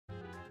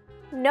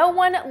No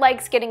one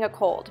likes getting a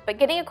cold, but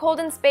getting a cold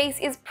in space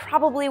is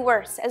probably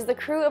worse, as the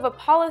crew of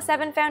Apollo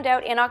 7 found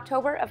out in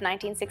October of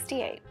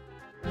 1968.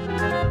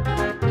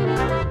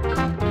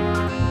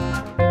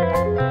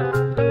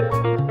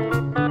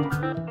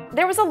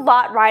 There was a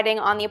lot riding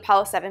on the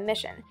Apollo 7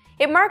 mission.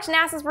 It marked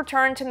NASA's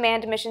return to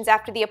manned missions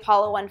after the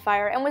Apollo 1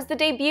 fire and was the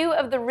debut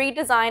of the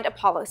redesigned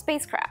Apollo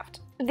spacecraft.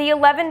 The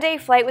 11-day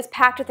flight was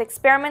packed with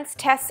experiments,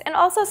 tests, and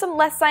also some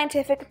less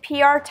scientific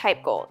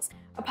PR-type goals.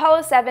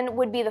 Apollo 7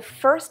 would be the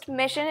first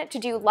mission to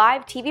do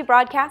live TV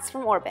broadcasts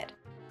from orbit.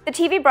 The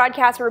TV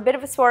broadcasts were a bit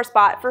of a sore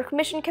spot for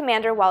Mission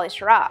Commander Wally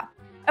Schirra.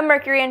 A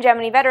Mercury and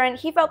Gemini veteran,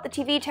 he felt the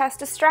TV tests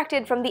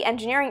distracted from the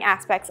engineering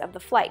aspects of the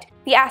flight,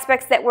 the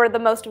aspects that were the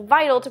most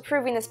vital to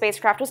proving the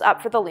spacecraft was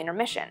up for the lunar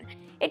mission.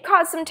 It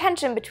caused some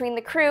tension between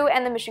the crew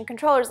and the mission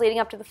controllers leading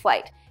up to the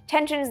flight,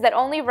 tensions that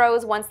only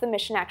rose once the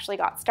mission actually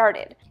got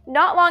started.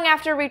 Not long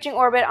after reaching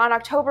orbit on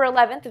October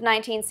 11th of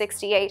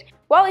 1968,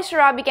 Wally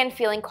Schirra began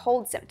feeling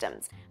cold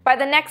symptoms. By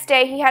the next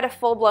day, he had a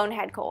full-blown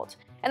head cold.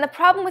 And the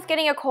problem with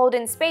getting a cold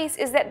in space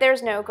is that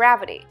there's no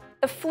gravity.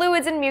 The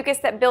fluids and mucus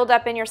that build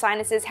up in your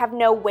sinuses have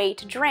no way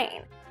to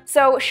drain.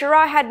 So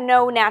Schirra had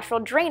no natural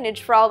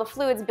drainage for all the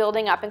fluids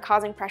building up and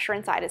causing pressure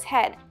inside his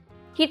head.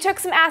 He took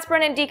some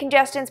aspirin and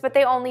decongestants, but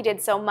they only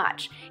did so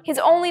much. His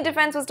only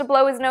defense was to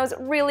blow his nose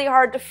really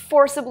hard to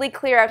forcibly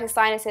clear out his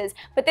sinuses,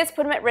 but this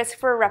put him at risk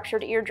for a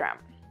ruptured eardrum.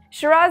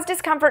 Schirra's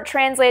discomfort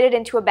translated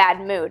into a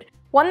bad mood,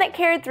 one that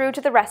carried through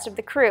to the rest of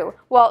the crew,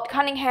 Walt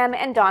Cunningham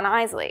and Donna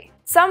Eisele.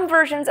 Some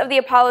versions of the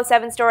Apollo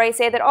 7 story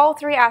say that all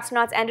three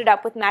astronauts ended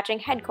up with matching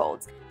head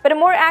colds, but a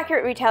more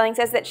accurate retelling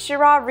says that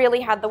Schirra really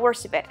had the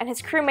worst of it, and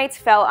his crewmates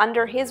fell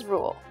under his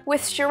rule.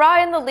 With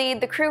Schirra in the lead,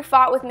 the crew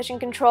fought with Mission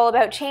Control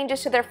about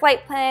changes to their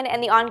flight plan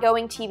and the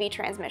ongoing TV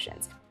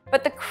transmissions.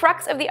 But the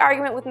crux of the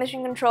argument with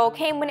Mission Control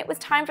came when it was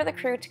time for the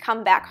crew to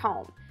come back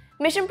home.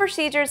 Mission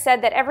procedures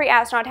said that every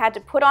astronaut had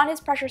to put on his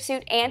pressure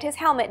suit and his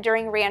helmet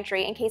during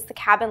re-entry in case the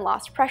cabin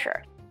lost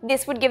pressure.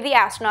 This would give the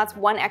astronauts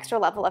one extra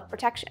level of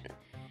protection.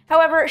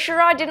 However,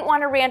 Schirra didn't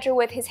want to re-enter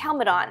with his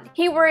helmet on.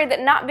 He worried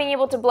that not being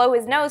able to blow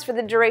his nose for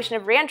the duration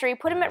of re-entry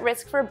put him at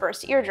risk for a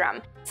burst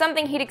eardrum,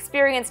 something he'd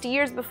experienced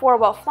years before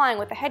while flying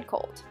with a head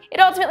cold. It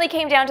ultimately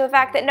came down to the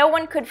fact that no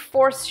one could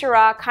force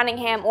Schirra,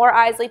 Cunningham, or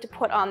Eisele to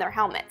put on their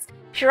helmets.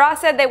 Schirra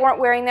said they weren't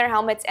wearing their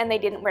helmets and they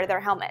didn't wear their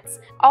helmets.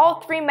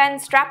 All three men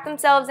strapped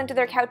themselves into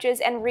their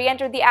couches and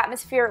re-entered the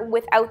atmosphere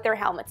without their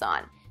helmets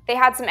on. They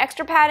had some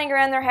extra padding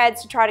around their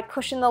heads to try to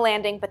cushion the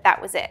landing, but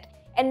that was it.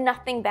 And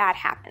nothing bad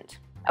happened.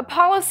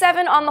 Apollo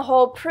 7 on the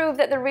whole proved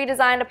that the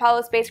redesigned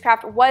Apollo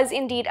spacecraft was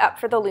indeed up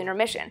for the lunar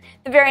mission.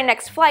 The very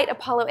next flight,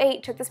 Apollo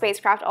 8, took the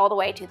spacecraft all the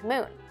way to the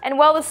moon. And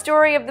while the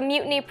story of the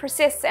mutiny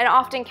persists and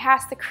often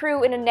casts the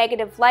crew in a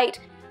negative light,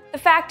 the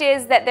fact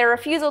is that their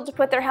refusal to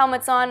put their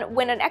helmets on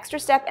went an extra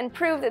step and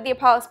proved that the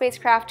Apollo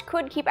spacecraft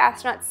could keep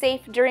astronauts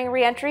safe during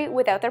re-entry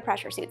without their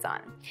pressure suits on.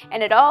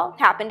 And it all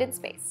happened in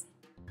space.